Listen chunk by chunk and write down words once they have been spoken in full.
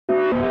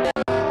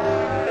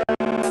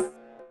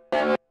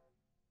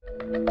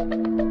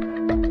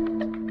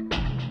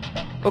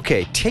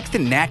Okay, take the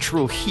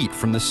natural heat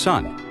from the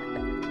sun.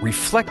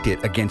 Reflect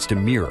it against a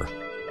mirror.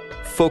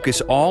 Focus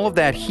all of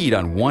that heat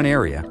on one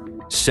area,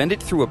 send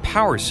it through a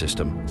power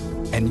system,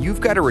 and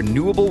you've got a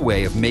renewable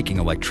way of making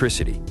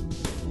electricity.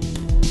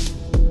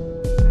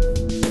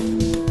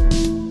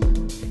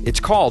 It's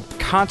called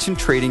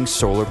concentrating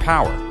solar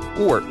power,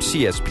 or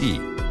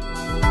CSP.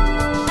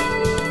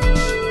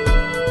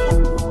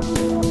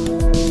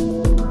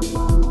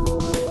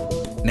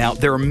 Now,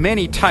 there are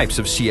many types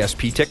of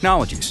CSP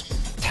technologies: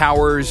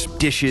 towers,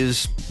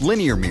 dishes,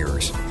 linear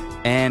mirrors,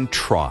 and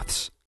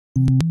troughs.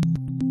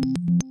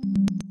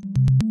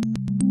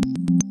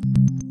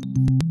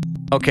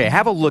 Okay,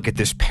 have a look at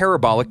this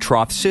parabolic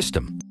trough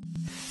system.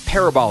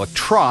 Parabolic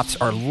troughs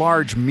are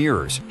large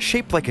mirrors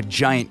shaped like a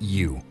giant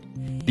U.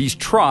 These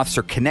troughs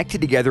are connected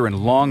together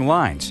in long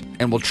lines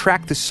and will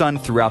track the sun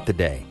throughout the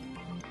day.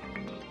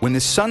 When the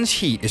sun's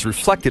heat is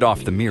reflected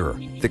off the mirror,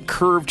 the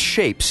curved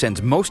shape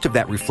sends most of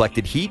that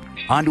reflected heat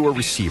onto a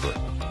receiver.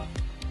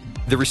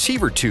 The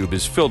receiver tube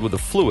is filled with a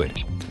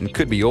fluid. It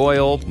could be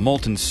oil,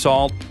 molten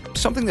salt,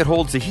 something that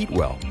holds the heat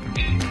well.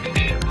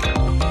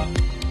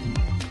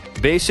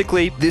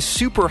 Basically, this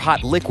super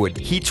hot liquid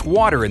heats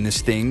water in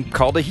this thing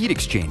called a heat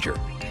exchanger,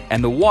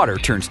 and the water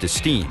turns to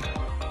steam.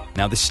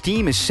 Now the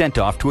steam is sent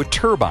off to a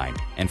turbine,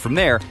 and from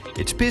there,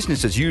 it's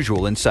business as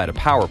usual inside a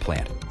power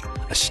plant.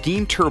 A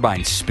steam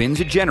turbine spins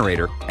a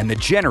generator, and the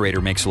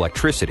generator makes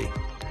electricity.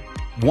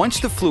 Once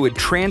the fluid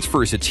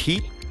transfers its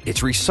heat,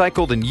 it's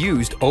recycled and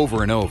used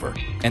over and over,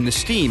 and the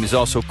steam is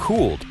also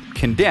cooled,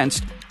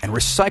 condensed, and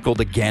recycled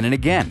again and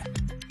again.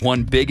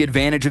 One big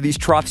advantage of these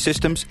trough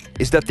systems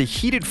is that the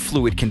heated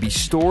fluid can be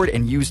stored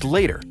and used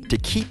later to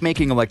keep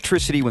making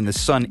electricity when the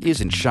sun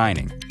isn't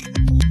shining.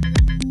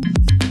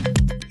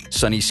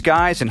 Sunny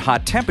skies and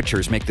hot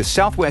temperatures make the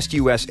Southwest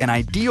U.S. an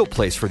ideal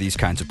place for these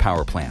kinds of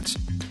power plants.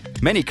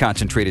 Many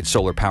concentrated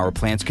solar power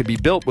plants could be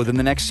built within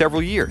the next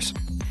several years,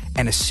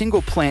 and a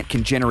single plant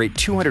can generate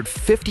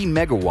 250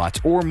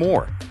 megawatts or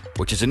more,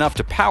 which is enough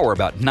to power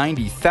about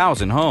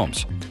 90,000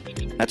 homes.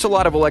 That's a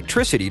lot of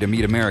electricity to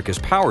meet America's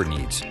power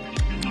needs.